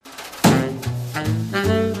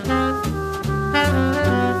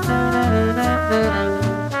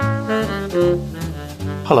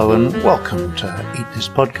Hello and welcome to Eat This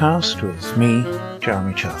Podcast with me,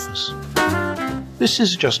 Jeremy Cherfas. This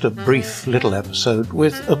is just a brief little episode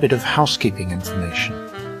with a bit of housekeeping information.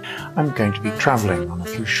 I'm going to be travelling on a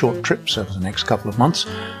few short trips over the next couple of months.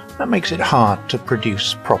 That makes it hard to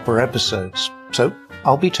produce proper episodes, so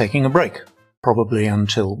I'll be taking a break, probably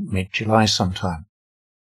until mid-July sometime.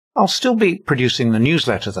 I'll still be producing the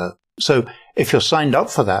newsletter though, so if you're signed up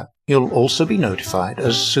for that, you'll also be notified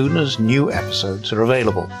as soon as new episodes are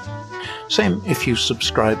available. Same if you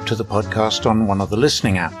subscribe to the podcast on one of the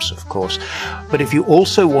listening apps, of course. But if you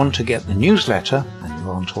also want to get the newsletter, and you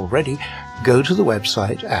aren't already, go to the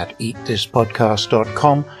website at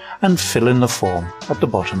eatthispodcast.com and fill in the form at the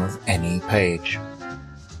bottom of any page.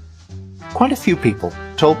 Quite a few people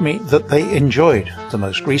told me that they enjoyed the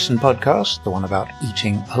most recent podcast, the one about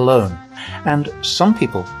eating alone, and some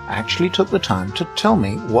people actually took the time to tell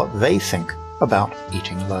me what they think about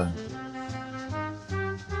eating alone.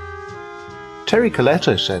 Terry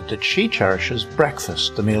Coletto said that she cherishes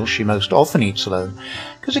breakfast, the meal she most often eats alone,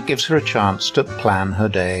 because it gives her a chance to plan her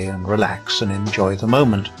day and relax and enjoy the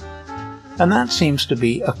moment. And that seems to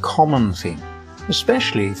be a common theme,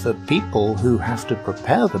 especially for people who have to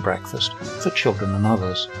prepare the breakfast for children and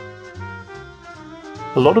others.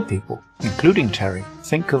 A lot of people, including Terry,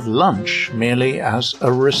 think of lunch merely as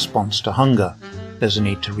a response to hunger. There's a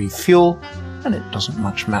need to refuel, and it doesn't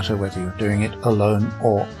much matter whether you're doing it alone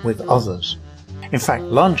or with others. In fact,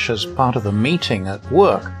 lunch as part of a meeting at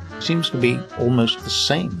work seems to be almost the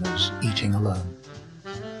same as eating alone.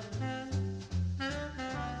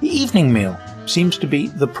 The evening meal seems to be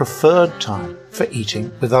the preferred time for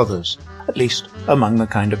eating with others, at least among the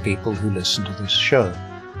kind of people who listen to this show.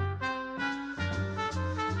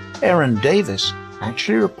 Aaron Davis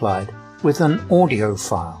actually replied with an audio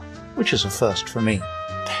file, which is a first for me.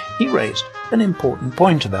 He raised an important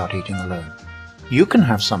point about eating alone. You can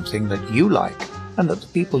have something that you like and that the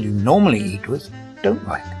people you normally eat with don't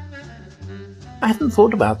like. I hadn't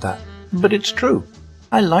thought about that, but it's true.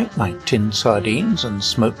 I like my tinned sardines and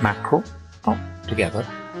smoked mackerel, not together,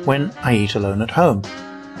 when I eat alone at home.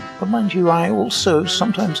 But mind you, I also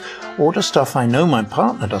sometimes order stuff I know my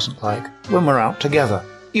partner doesn't like when we're out together,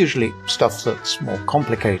 usually stuff that's more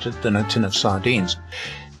complicated than a tin of sardines,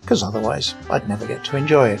 because otherwise I'd never get to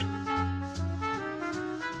enjoy it.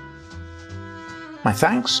 My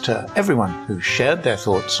thanks to everyone who shared their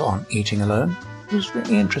thoughts on eating alone. It was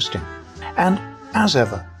really interesting. And as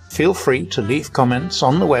ever, feel free to leave comments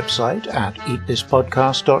on the website at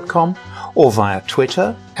eatthispodcast.com or via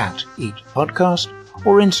Twitter at eatpodcast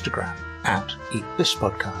or Instagram at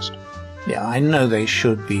eatthispodcast. Yeah, I know they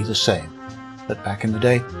should be the same, but back in the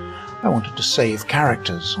day, I wanted to save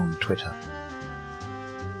characters on Twitter.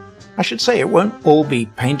 I should say it won't all be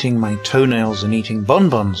painting my toenails and eating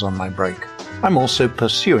bonbons on my break. I'm also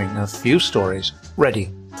pursuing a few stories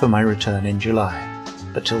ready for my return in July.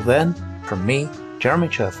 But till then, from me, Jeremy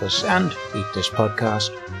Cherfas, and Eat This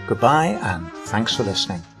Podcast, goodbye and thanks for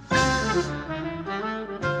listening.